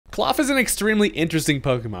KLAWF is an extremely interesting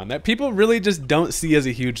Pokemon that people really just don't see as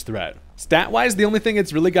a huge threat. Stat-wise, the only thing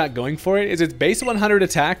it's really got going for it is its base 100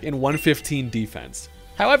 attack and 115 defense.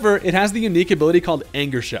 However, it has the unique ability called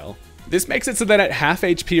Anger Shell. This makes it so that at half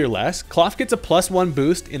HP or less, KLAWF gets a +1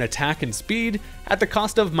 boost in attack and speed at the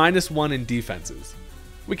cost of -1 in defenses.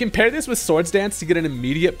 We can pair this with Swords Dance to get an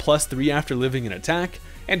immediate +3 after living an attack,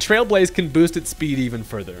 and Trailblaze can boost its speed even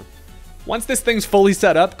further. Once this thing's fully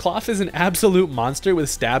set up, KLAWF is an absolute monster with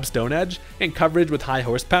Stab Stone Edge and coverage with high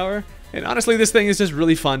horsepower, and honestly this thing is just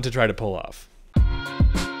really fun to try to pull off.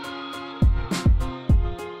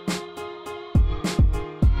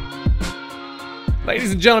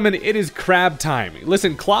 Ladies and gentlemen, it is crab time.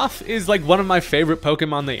 Listen, KLAWF is like one of my favorite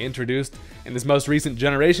Pokemon they introduced in this most recent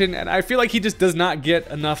generation, and I feel like he just does not get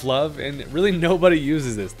enough love, and really nobody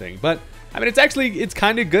uses this thing. But, I mean, it's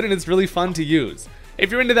kind of good and it's really fun to use. If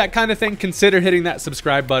you're into that kind of thing, consider hitting that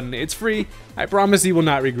subscribe button. It's free. I promise you will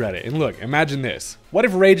not regret it. And look, imagine this. What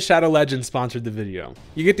if Raid Shadow Legends sponsored the video?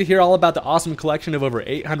 You get to hear all about the awesome collection of over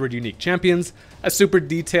 800 unique champions, a super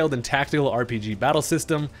detailed and tactical RPG battle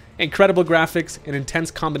system, incredible graphics, an intense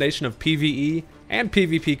combination of PvE and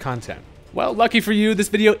PvP content. Well, lucky for you, this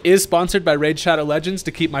video is sponsored by Raid Shadow Legends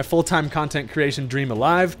to keep my full-time content creation dream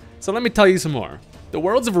alive, so let me tell you some more. The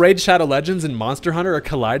worlds of Raid Shadow Legends and Monster Hunter are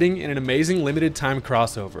colliding in an amazing limited time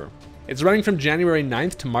crossover. It's running from January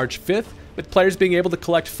 9th to March 5th, with players being able to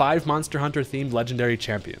collect 5 Monster Hunter themed legendary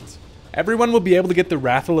champions. Everyone will be able to get the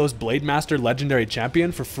Rathalos Blademaster legendary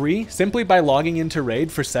champion for free simply by logging into Raid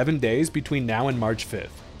for 7 days between now and March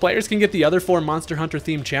 5th. Players can get the other 4 Monster Hunter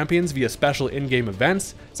themed champions via special in-game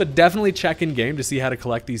events, so definitely check in-game to see how to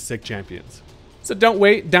collect these sick champions. So don't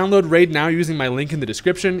wait, download Raid now using my link in the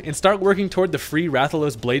description and start working toward the free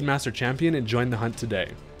Rathalos Blademaster champion and join the hunt today.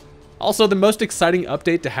 Also, the most exciting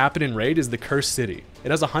update to happen in Raid is the Cursed City. It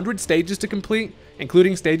has 100 stages to complete,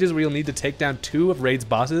 including stages where you'll need to take down 2 of Raid's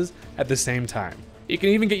bosses at the same time. You can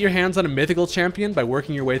even get your hands on a mythical champion by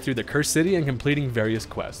working your way through the Cursed City and completing various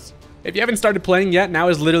quests. If you haven't started playing yet, now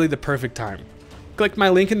is literally the perfect time. Click my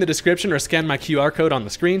link in the description or scan my QR code on the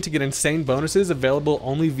screen to get insane bonuses available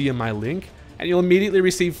only via my link, and you'll immediately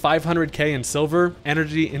receive 500k in silver,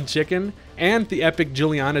 energy in chicken, and the epic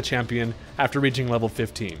Juliana champion after reaching level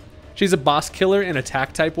 15. She's a boss killer and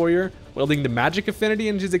attack type warrior, wielding the magic affinity,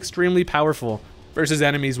 and she's extremely powerful versus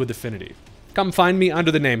enemies with affinity. Come find me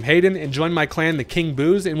under the name Haydunn and join my clan, the King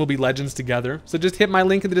Boos, and we'll be legends together. So just hit my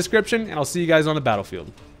link in the description and I'll see you guys on the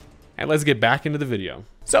battlefield. And let's get back into the video.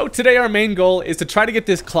 So today our main goal is to try to get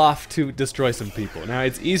this KLAWF to destroy some people. Now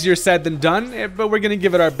it's easier said than done, but we're gonna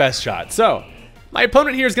give it our best shot. So my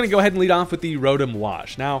opponent here is gonna go ahead and lead off with the Rotom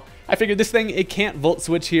Wash. Now I figured this thing, it can't Volt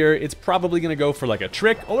Switch here. It's probably gonna go for like a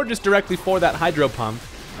trick or just directly for that Hydro Pump.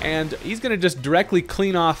 And he's gonna just directly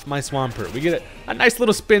clean off my Swampert. We get a nice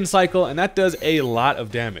little spin cycle, and that does a lot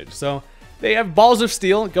of damage. So they have Balls of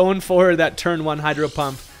Steel going for that turn 1 Hydro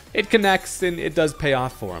Pump. It connects and it does pay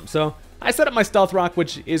off for him. So I set up my Stealth Rock,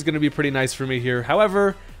 which is going to be pretty nice for me here.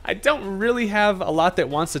 However, I don't really have a lot that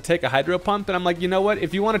wants to take a Hydro Pump, and I'm like, you know what?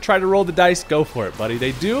 If you want to try to roll the dice, go for it, buddy.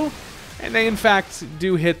 They do, and they in fact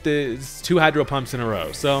do hit the 2 Hydro Pumps in a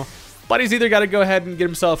row. So Buddy's either got to go ahead and get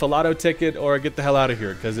himself a lotto ticket or get the hell out of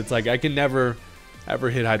here, because it's like I can never ever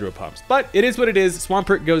hit Hydro Pumps. But it is what it is.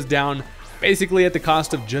 Swampert goes down basically at the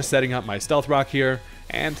cost of just setting up my Stealth Rock here.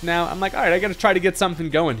 And now I'm like, all right, I got to try to get something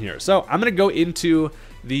going here. So I'm going to go into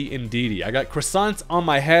the Indeedee. I got Croissants on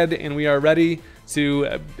my head, and we are ready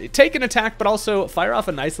to take an attack, but also fire off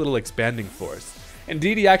a nice little Expanding Force.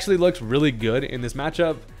 Indeedee actually looks really good in this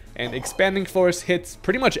matchup, and Expanding Force hits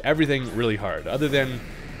pretty much everything really hard, other than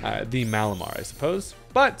the Malamar, I suppose.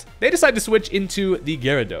 But they decide to switch into the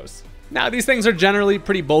Gyarados. Now, these things are generally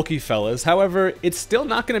pretty bulky fellas. However, it's still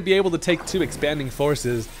not going to be able to take 2 Expanding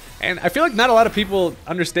Forces. And I feel like not a lot of people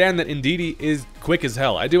understand that Indeedee is quick as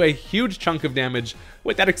hell. I do a huge chunk of damage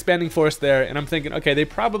with that Expanding Force there, and I'm thinking, okay, they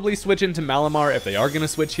probably switch into Malamar if they are going to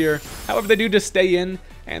switch here. However, they do just stay in,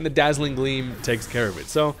 and the Dazzling Gleam takes care of it.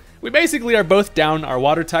 So we basically are both down our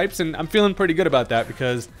water types, and I'm feeling pretty good about that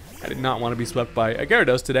because I did not want to be swept by a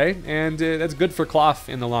Gyarados today, and that's good for KLAWF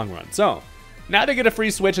in the long run. So now they get a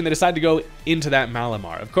free switch and they decide to go into that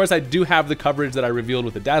Malamar. Of course, I do have the coverage that I revealed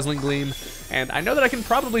with the Dazzling Gleam, and I know that I can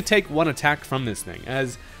probably take 1 attack from this thing,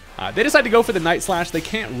 as they decide to go for the Night Slash. They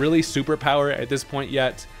can't really superpower at this point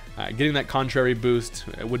yet. Getting that contrary boost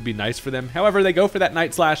would be nice for them. However, they go for that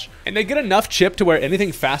Night Slash, and they get enough chip to where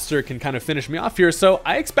anything faster can kind of finish me off here. So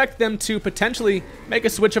I expect them to potentially make a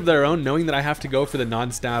switch of their own, knowing that I have to go for the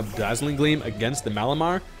non-stab Dazzling Gleam against the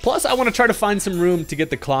Malamar. Plus, I want to try to find some room to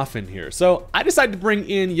get the KLAWF in here. So I decide to bring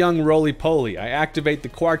in young Roly Poly. I activate the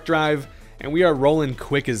Quark Drive, and we are rolling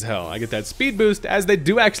quick as hell. I get that speed boost as they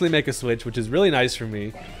do actually make a switch, which is really nice for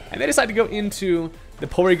me. And they decide to go into the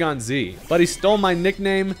Porygon Z. But he stole my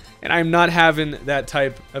nickname, and I'm not having that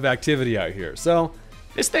type of activity out here. So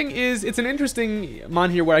this thing it's an interesting mon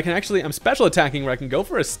here where I'm special attacking where I can go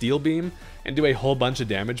for a Steel Beam and do a whole bunch of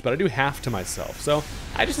damage, but I do half to myself. So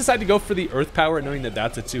I just decided to go for the Earth Power, knowing that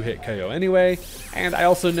that's a 2-hit KO anyway. And I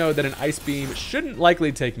also know that an Ice Beam shouldn't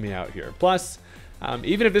likely take me out here. Plus,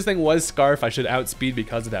 even if this thing was Scarf, I should outspeed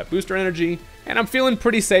because of that booster energy, and I'm feeling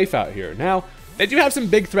pretty safe out here. Now, they do have some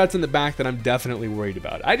big threats in the back that I'm definitely worried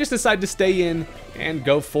about. I just decided to stay in and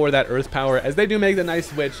go for that Earth Power, as they do make the nice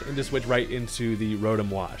switch and just switch right into the Rotom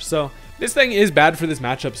Wash. So this thing is bad for this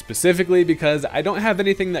matchup specifically because I don't have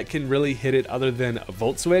anything that can really hit it other than a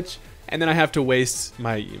Volt Switch, and then I have to waste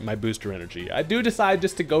my booster energy. I do decide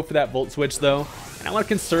just to go for that Volt Switch though, and I want to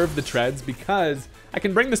conserve the treads because I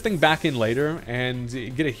can bring this thing back in later and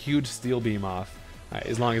get a huge Steel Beam off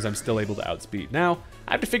as long as I'm still able to outspeed. Now,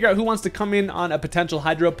 I have to figure out who wants to come in on a potential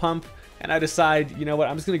Hydro Pump, and I decide, you know what,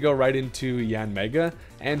 I'm just going to go right into Yanmega,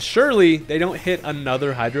 and surely they don't hit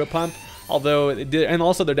another Hydro Pump, although it did, and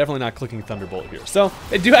also they're definitely not clicking Thunderbolt here. So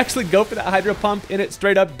they do actually go for that Hydro Pump, and it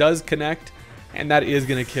straight up does connect, and that is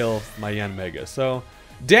going to kill my Yanmega. So,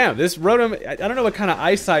 damn, this Rotom, I don't know what kind of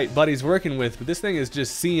eyesight Buddy's working with, but this thing is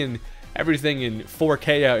just seeing everything in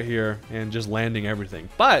 4K out here and just landing everything.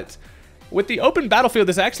 But with the open battlefield,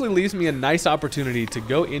 this actually leaves me a nice opportunity to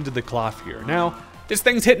go into the KLAWF here. Now, this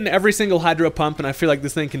thing's hitting every single Hydro Pump, and I feel like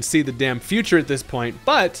this thing can see the damn future at this point,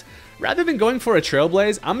 but rather than going for a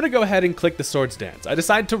Trailblaze, I'm going to go ahead and click the Swords Dance. I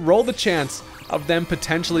decide to roll the chance of them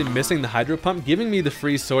potentially missing the Hydro Pump, giving me the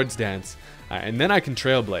free Swords Dance, and then I can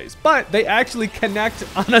Trailblaze. But they actually connect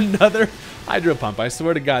on another Hydro Pump. I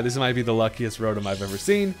swear to God, this might be the luckiest Rotom I've ever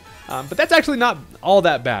seen. But that's actually not all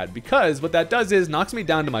that bad, because what that does is knocks me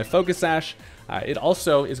down to my Focus Sash. It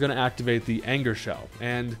also is going to activate the Anger Shell.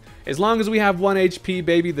 And as long as we have 1 HP,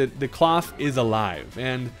 baby, the KLAWF is alive.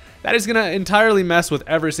 And that is going to entirely mess with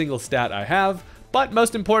every single stat I have. But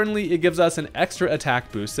most importantly, it gives us an extra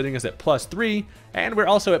attack boost, sitting us at +3, and we're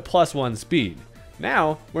also at +1 speed.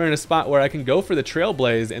 Now, we're in a spot where I can go for the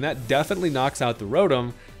Trailblaze, and that definitely knocks out the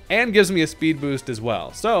Rotom, and gives me a speed boost as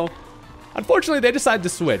well. So, unfortunately, they decide to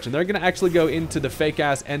switch, and they're going to actually go into the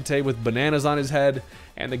fake-ass Entei with bananas on his head,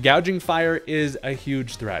 and the Gouging Fire is a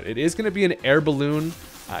huge threat. It is going to be an Air Balloon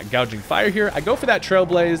Gouging Fire here. I go for that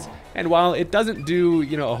Trailblaze, and while it doesn't do,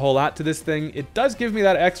 a whole lot to this thing, it does give me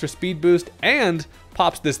that extra speed boost and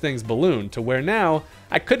pops this thing's balloon to where now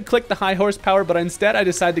I could click the high horsepower, but instead I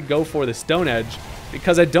decide to go for the Stone Edge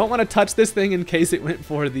because I don't want to touch this thing in case it went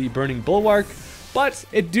for the Burning Bulwark. But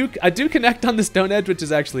I do connect on the Stone Edge, which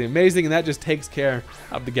is actually amazing, and that just takes care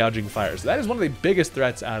of the Gouging Fire. So that is one of the biggest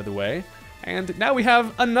threats out of the way. And now we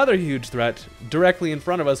have another huge threat directly in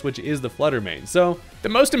front of us, which is the Flutter Mane. So the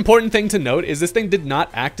most important thing to note is this thing did not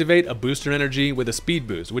activate a booster energy with a speed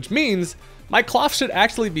boost, which means my KLAWF should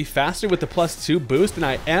actually be faster with the +2 boost, and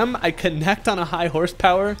I am. I connect on a high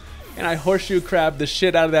horsepower, and I Horseshoe Crab the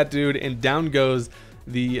shit out of that dude, and down goes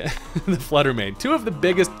the, the Flutter Mane. Two of the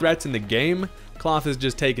biggest threats in the game, KLAWF is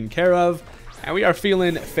just taken care of, and we are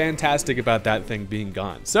feeling fantastic about that thing being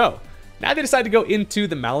gone. So now they decide to go into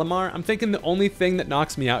the Malamar. I'm thinking the only thing that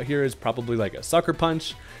knocks me out here is probably like a Sucker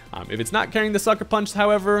Punch. If it's not carrying the Sucker Punch,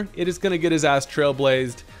 however, it is going to get his ass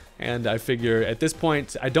Trailblazed, and I figure at this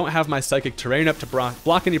point I don't have my Psychic Terrain up to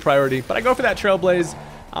block any priority, but I go for that Trailblaze,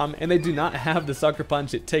 and they do not have the Sucker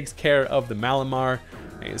Punch. It takes care of the Malamar.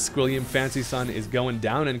 Squilliam Fancy Sun is going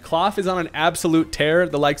down, and KLAWF is on an absolute tear,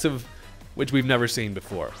 the likes of which we've never seen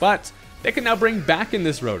before. But they can now bring back in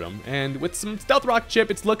this Rotom, and with some Stealth Rock Chip,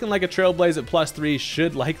 it's looking like a Trailblaze at +3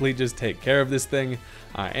 should likely just take care of this thing.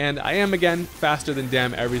 And I am, again, faster than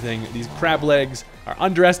damn everything. These crab legs are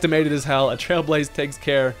underestimated as hell. A Trailblaze takes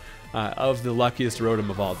care of the luckiest Rotom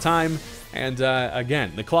of all time. And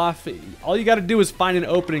again, the KLAWF, all you gotta do is find an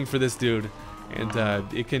opening for this dude,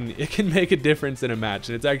 and it can make a difference in a match.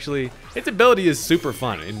 And it's actually, its ability is super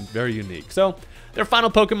fun and very unique. So their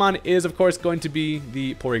final Pokemon is, of course, going to be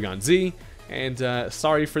the Porygon Z. And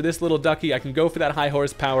sorry for this little ducky, I can go for that high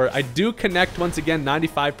horsepower. I do connect once again.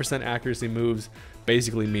 95% accuracy moves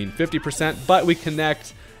basically mean 50%, but we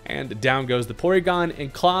connect, and down goes the Porygon.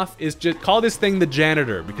 And KLAWF is just, call this thing the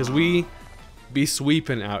janitor, because we be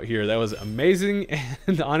sweeping out here. That was amazing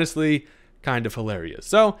and honestly kind of hilarious.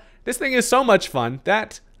 So this thing is so much fun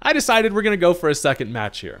that I decided we're going to go for a second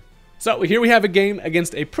match here. So here we have a game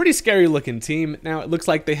against a pretty scary looking team. Now it looks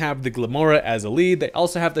like they have the Glamora as a lead. They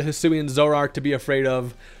also have the Hisuian Zoroark to be afraid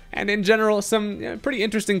of. And in general, some pretty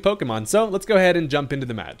interesting Pokemon. So let's go ahead and jump into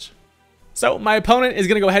the match. So my opponent is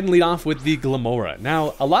going to go ahead and lead off with the Glamora.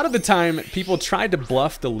 Now, a lot of the time, people try to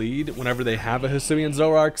bluff the lead whenever they have a Hisuian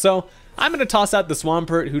Zoroark, so I'm going to toss out the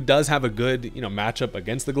Swampert, who does have a good, matchup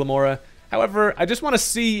against the Glamora. However, I just want to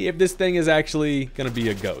see if this thing is actually going to be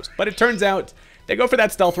a ghost. But it turns out they go for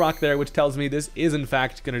that Stealth Rock there, which tells me this is in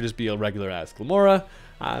fact going to just be a regular-ass Glamora.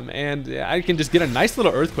 And I can just get a nice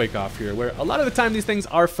little Earthquake off here, where a lot of the time these things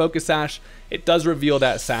are Focus Sash. It does reveal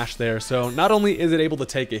that Sash there, so not only is it able to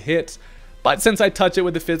take a hit, but since I touch it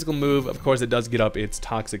with the physical move, of course it does get up its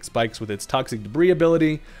Toxic Spikes with its Toxic Debris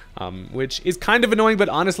ability, which is kind of annoying, but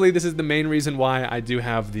honestly this is the main reason why I do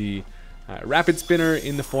have the Rapid Spinner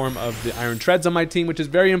in the form of the Iron Treads on my team, which is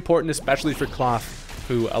very important, especially for KLAWF,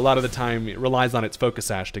 who a lot of the time relies on its Focus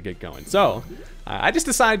Sash to get going. So I just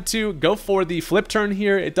decided to go for the Flip Turn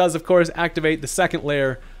here. It does, of course, activate the second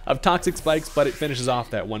layer of Toxic Spikes, but it finishes off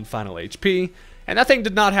that one final HP. And that thing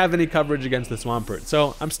did not have any coverage against the Swampert,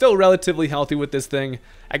 so I'm still relatively healthy with this thing.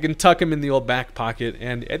 I can tuck him in the old back pocket,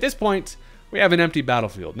 and at this point, we have an empty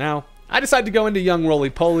battlefield. Now, I decided to go into Young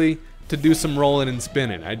Roly-Poly to do some rolling and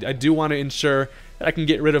spinning. I do want to ensure that I can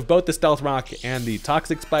get rid of both the Stealth Rock and the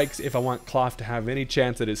Toxic Spikes if I want KLAWF to have any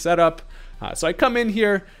chance at his setup. So I come in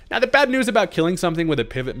here. Now, the bad news about killing something with a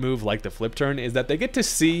pivot move like the Flip Turn is that they get to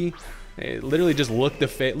see, literally just look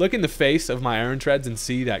in the face of my Iron Treads and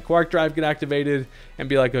see that Quark Drive get activated and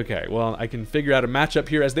be like, okay, well, I can figure out a matchup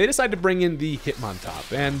here, as they decide to bring in the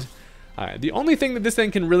Hitmontop. And the only thing that this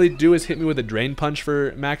thing can really do is hit me with a Drain Punch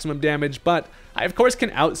for maximum damage, but I of course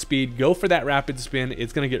can outspeed, go for that Rapid Spin.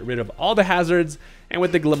 It's going to get rid of all the hazards, and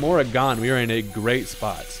with the Glamora gone, we are in a great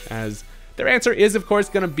spot, as their answer is of course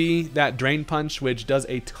going to be that Drain Punch, which does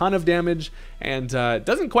a ton of damage, and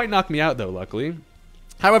doesn't quite knock me out though, luckily.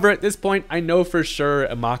 However, at this point, I know for sure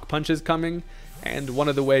a Mach Punch is coming, and one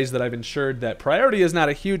of the ways that I've ensured that priority is not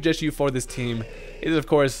a huge issue for this team is, of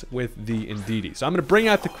course, with the Indeedee. So I'm going to bring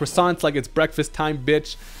out the Croissants like it's breakfast time,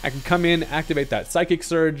 bitch. I can come in, activate that Psychic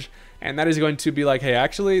Surge, and that is going to be like, hey,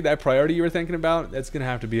 actually, that priority you were thinking about, that's going to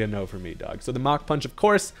have to be a no for me, dog. So the Mach Punch, of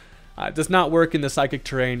course, does not work in the Psychic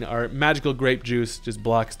terrain. Our Magical Grape Juice just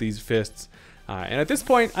blocks these fists. And at this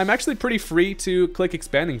point, I'm actually pretty free to click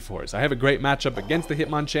Expanding Force. I have a great matchup against the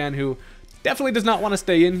Hitmonchan, who definitely does not want to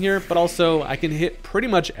stay in here, but also I can hit pretty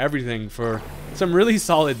much everything for some really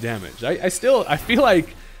solid damage. I feel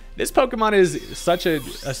like this Pokemon is such a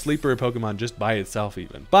sleeper Pokemon just by itself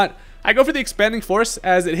even. But I go for the Expanding Force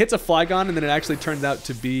as it hits a Flygon, and then it actually turns out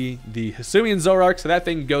to be the Hisuian Zoroark, so that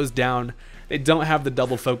thing goes down. They don't have the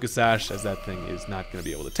double Focus Sash, as that thing is not going to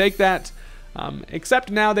be able to take that.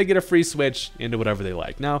 Except now they get a free switch into whatever they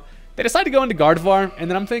like. Now, they decide to go into Gardevoir, and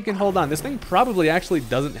then I'm thinking, hold on, this thing probably actually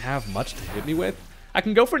doesn't have much to hit me with. I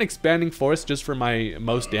can go for an Expanding Force just for my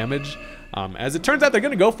most damage. As it turns out, they're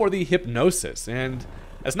going to go for the Hypnosis, and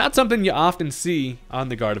that's not something you often see on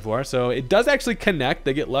the Gardevoir, so it does actually connect.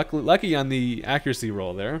 They get lucky on the accuracy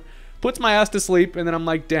roll there. Puts my ass to sleep, and then I'm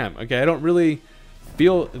like, damn, okay, I don't really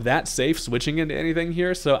feel that safe switching into anything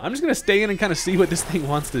here, so I'm just going to stay in and kind of see what this thing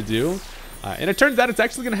wants to do. And it turns out it's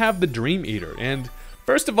actually going to have the Dream Eater. And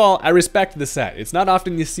first of all, I respect the set. It's not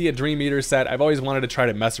often you see a Dream Eater set. I've always wanted to try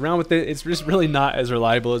to mess around with it. It's just really not as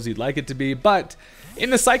reliable as you'd like it to be. But in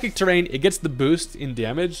the Psychic terrain, it gets the boost in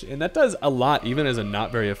damage, and that does a lot, even as a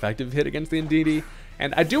not very effective hit against the Indeedee.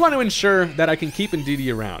 And I do want to ensure that I can keep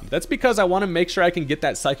Indeedee around. That's because I want to make sure I can get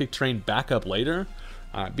that Psychic terrain back up later.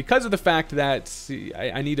 Because of the fact that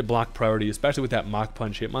I need to block priority, especially with that Mach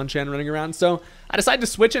Punch Hitmonchan running around. So I decided to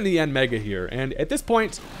switch in the N-Mega here, and at this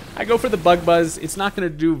point, I go for the Bug Buzz. It's not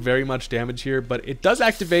going to do very much damage here, but it does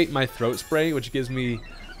activate my Throat Spray, which gives me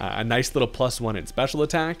a nice little +1 in special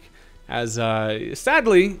attack. As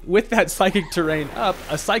sadly, with that Psychic terrain up,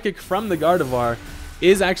 a Psychic from the Gardevoir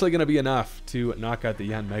is actually going to be enough to knock out the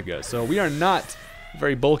Yan-Mega. So we are not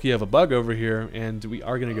very bulky of a bug over here, and we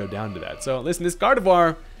are going to go down to that. So listen, this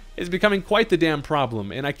Gardevoir is becoming quite the damn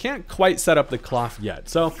problem, and I can't quite set up the KLAWF yet.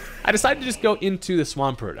 So I decided to just go into the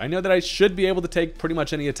Swampert. I know that I should be able to take pretty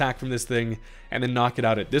much any attack from this thing and then knock it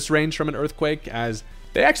out at this range from an Earthquake, as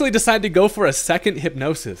they actually decide to go for a second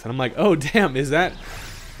Hypnosis. And I'm like, oh damn,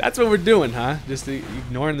 that's what we're doing, huh? Just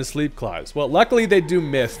ignoring the Sleep Clause. Well, luckily they do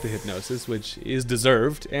miss the Hypnosis, which is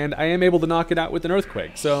deserved, and I am able to knock it out with an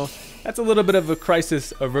Earthquake. So that's a little bit of a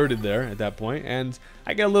crisis averted there at that point, and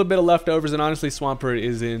I get a little bit of leftovers, and honestly Swampert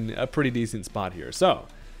is in a pretty decent spot here. So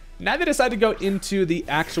now they decide to go into the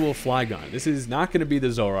actual Flygon. This is not going to be the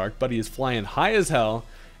Zoroark, but he is flying high as hell.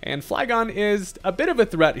 And Flygon is a bit of a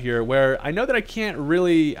threat here, where I know that I can't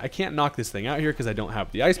knock this thing out here because I don't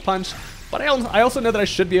have the Ice Punch, but I also know that I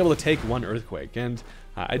should be able to take one Earthquake, and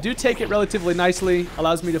I do take it relatively nicely.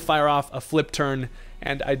 Allows me to fire off a Flip Turn,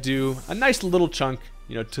 and I do a nice little chunk,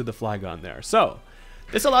 you know, to the Flygon there. So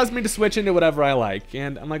this allows me to switch into whatever I like,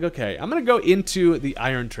 and I'm like, okay, I'm gonna go into the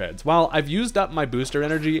Iron Treads. While I've used up my booster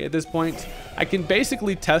energy at this point, I can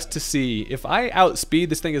basically test to see if I outspeed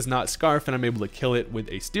this thing is not Scarf and I'm able to kill it with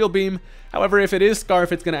a Steel Beam. However, if it is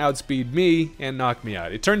Scarf, it's gonna outspeed me and knock me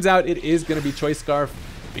out. It turns out it is gonna be Choice Scarf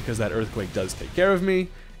because that Earthquake does take care of me,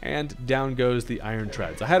 and down goes the Iron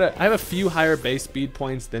Treads. I have a few higher base speed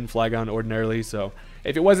points than Flygon ordinarily, so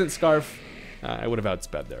if it wasn't Scarf, I would have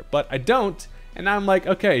outsped there. But I don't. And now I'm like,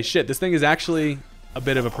 okay, shit, this thing is actually a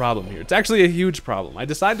bit of a problem here. It's actually a huge problem. I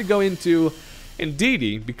decided to go into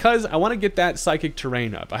Indeedee because I want to get that Psychic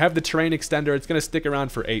Terrain up. I have the Terrain Extender. It's going to stick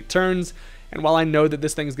around for 8 turns. And while I know that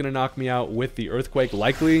this thing is going to knock me out with the Earthquake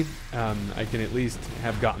likely, I can at least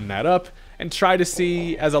have gotten that up and try to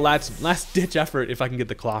see as a last-ditch effort if I can get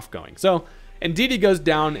the KLAWF going. So Indeedee goes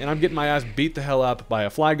down, and I'm getting my ass beat the hell up by a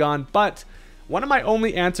Flygon, but one of my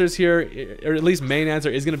only answers here, or at least main answer,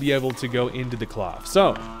 is going to be able to go into the KLAWF.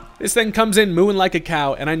 So this thing comes in mooing like a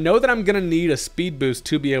cow, and I know that I'm going to need a speed boost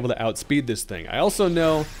to be able to outspeed this thing. I also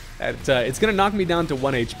know that it's going to knock me down to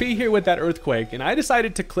 1 HP here with that Earthquake, and I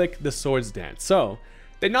decided to click the Swords Dance. So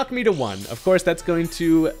they knocked me to 1. Of course, that's going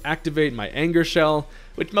to activate my Anger Shell,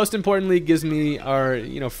 which most importantly gives me our,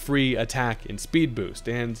 you know, free attack and speed boost.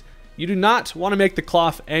 And you do not want to make the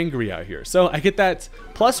KLAWF angry out here. So I get that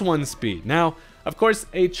 +1 speed. Now, of course,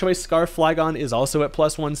 a Choice Scarf Flygon is also at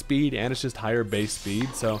 +1 speed, and it's just higher base speed.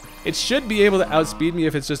 So it should be able to outspeed me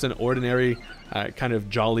if it's just an ordinary kind of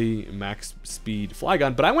jolly max speed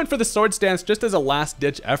Flygon. But I went for the Swords Dance just as a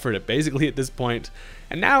last-ditch effort at basically at this point.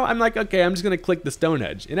 And now I'm like, okay, I'm just going to click the Stone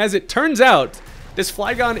Edge. And as it turns out, this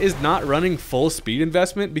Flygon is not running full speed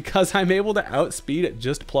investment because I'm able to outspeed at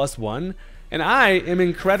just +1. And I am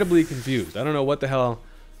incredibly confused. I don't know what the hell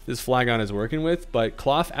this Flygon is working with, but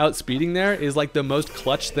KLAWF outspeeding there is like the most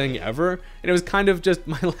clutch thing ever. And it was kind of just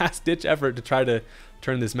my last ditch effort to try to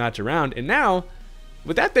turn this match around. And now,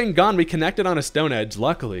 with that thing gone, we connected on a Stone Edge,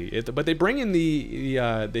 luckily. But they bring in the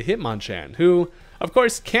Hitmonchan, who, of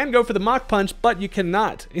course, can go for the Mach Punch, but you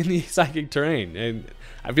cannot in the Psychic Terrain. And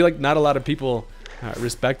I feel like not a lot of people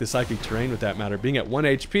respect the Psychic Terrain with that matter. Being at 1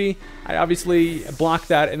 HP, I obviously block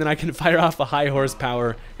that, and then I can fire off a high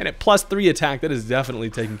horsepower, and at +3 attack, that is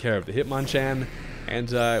definitely taking care of the Hitmonchan.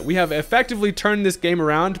 And we have effectively turned this game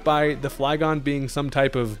around by the Flygon being some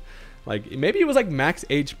type of, like, maybe it was like max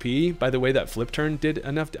HP by the way that flip turn did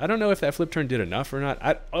enough. I don't know if that flip turn did enough or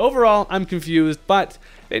not. Overall, I'm confused, but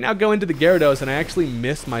they now go into the Gyarados, and I actually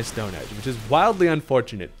missed my Stone Edge, which is wildly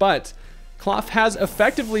unfortunate. But KLAWF has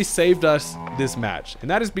effectively saved us this match, and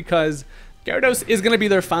that is because Gyarados is going to be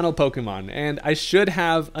their final Pokemon, and I should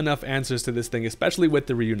have enough answers to this thing, especially with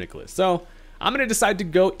the Reuniclus. So I'm going to decide to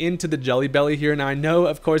go into the Jelly Belly here. Now I know,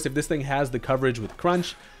 of course, if this thing has the coverage with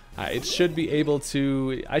Crunch, I should be able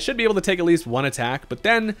to take at least 1 attack, but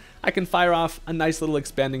then I can fire off a nice little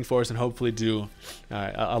Expanding Force and hopefully do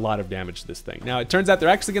a lot of damage to this thing. Now it turns out they're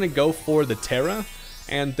actually going to go for the Terra,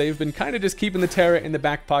 and they've been kind of just keeping the Terra in the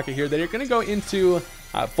back pocket here. They're going to go into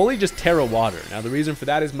fully just Terra Water. Now the reason for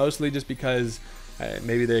that is mostly just because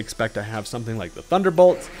maybe they expect to have something like the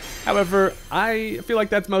Thunderbolt. However, I feel like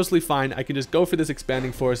that's mostly fine. I can just go for this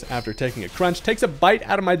Expanding Force after taking a Crunch. Takes a bite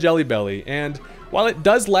out of my Jelly Belly, and while it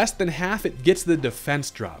does less than half, it gets the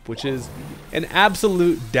defense drop, which is an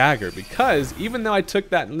absolute dagger, because even though I took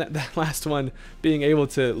that last one being able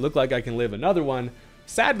to look like I can live another one,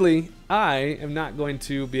 sadly, I am not going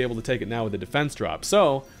to be able to take it now with a defense drop.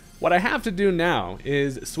 So what I have to do now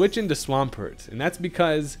is switch into Swampert, and that's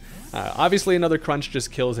because obviously another Crunch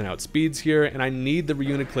just kills and outspeeds here, and I need the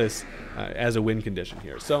Reuniclus as a win condition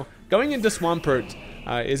here. So going into Swampert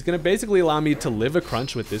is going to basically allow me to live a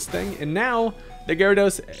Crunch with this thing, and now the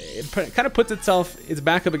Gyarados kind of puts its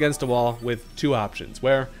back up against a wall with 2 options,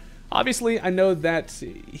 where obviously I know that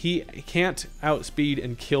he can't outspeed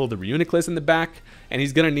and kill the Reuniclus in the back, and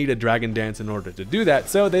he's going to need a Dragon Dance in order to do that,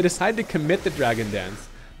 so they decide to commit the Dragon Dance.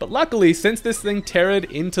 But luckily, since this thing terra'd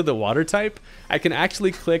into the water type, I can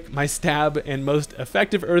actually click my Stab and most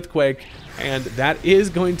effective Earthquake, and that is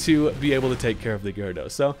going to be able to take care of the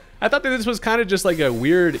Gyarados. So I thought that this was kind of just like a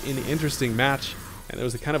weird and interesting match, and there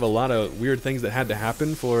was kind of a lot of weird things that had to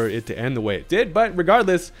happen for it to end the way it did. But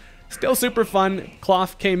regardless, still super fun.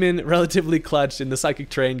 KLAWF came in relatively clutch, and the Psychic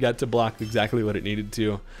Terrain got to block exactly what it needed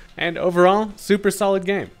to. And overall, super solid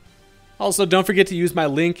game. Also, don't forget to use my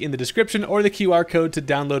link in the description or the QR code to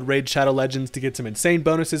download Raid Shadow Legends to get some insane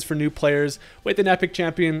bonuses for new players with an epic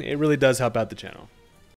champion. It really does help out the channel.